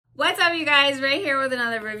What's up, you guys? Right here with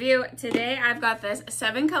another review. Today I've got this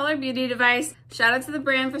 7-color beauty device. Shout out to the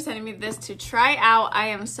brand for sending me this to try out. I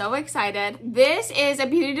am so excited. This is a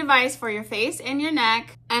beauty device for your face and your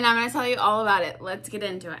neck, and I'm going to tell you all about it. Let's get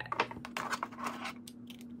into it.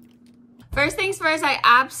 First things first, I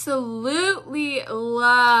absolutely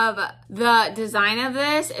love the design of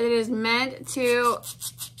this. It is meant to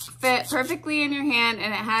fit perfectly in your hand,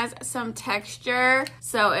 and it has some texture,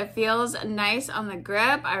 so it feels nice on the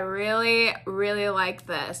grip. I really like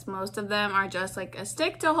this. Most of them are just like a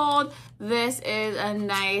stick to hold. This is a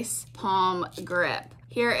nice palm grip.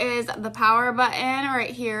 Here is the power button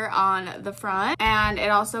right here on the front, and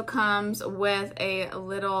it also comes with a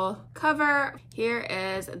little cover. Here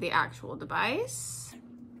is the actual device.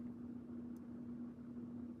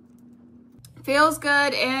 Feels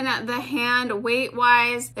good in the hand weight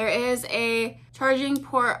wise. There is a charging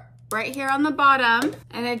port right here on the bottom,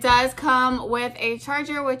 and it does come with a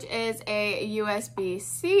charger, which is a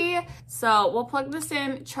USB-C. So we'll plug this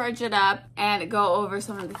in, charge it up, and go over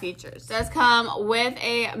some of the features. It does come with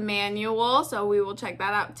a manual, so we will check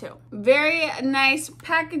that out too. Very nice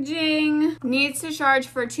packaging. Needs to charge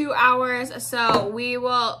for 2 hours, so we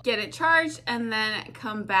will get it charged and then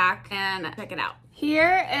come back and check it out.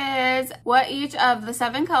 Here is what each of the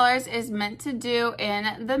 7 colors is meant to do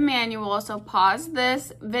in the manual. So pause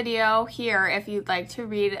this video here if you'd like to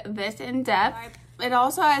read this in depth. It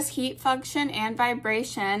also has heat function and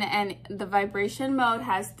vibration, and the vibration mode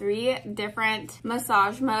has 3 different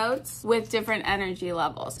massage modes with different energy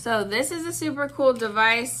levels. So this is a super cool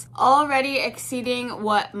device, already exceeding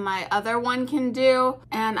what my other one can do.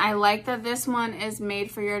 And I like that this one is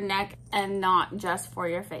made for your neck and not just for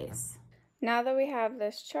your face. Now that we have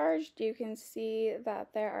this charged, you can see that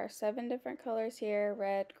there are 7 different colors here: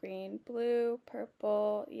 red, green, blue,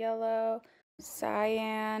 purple, yellow,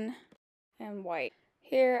 cyan, and white.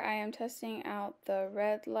 Here I am testing out the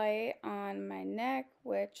red light on my neck,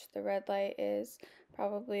 which the red light is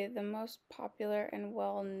probably the most popular and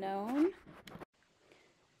well known.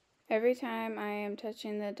 Every time I am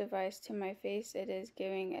touching the device to my face, it is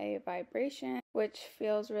giving a vibration, which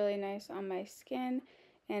feels really nice on my skin.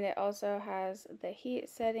 And it also has the heat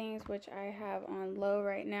settings, which I have on low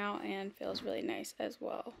right now, and feels really nice as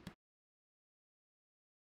well.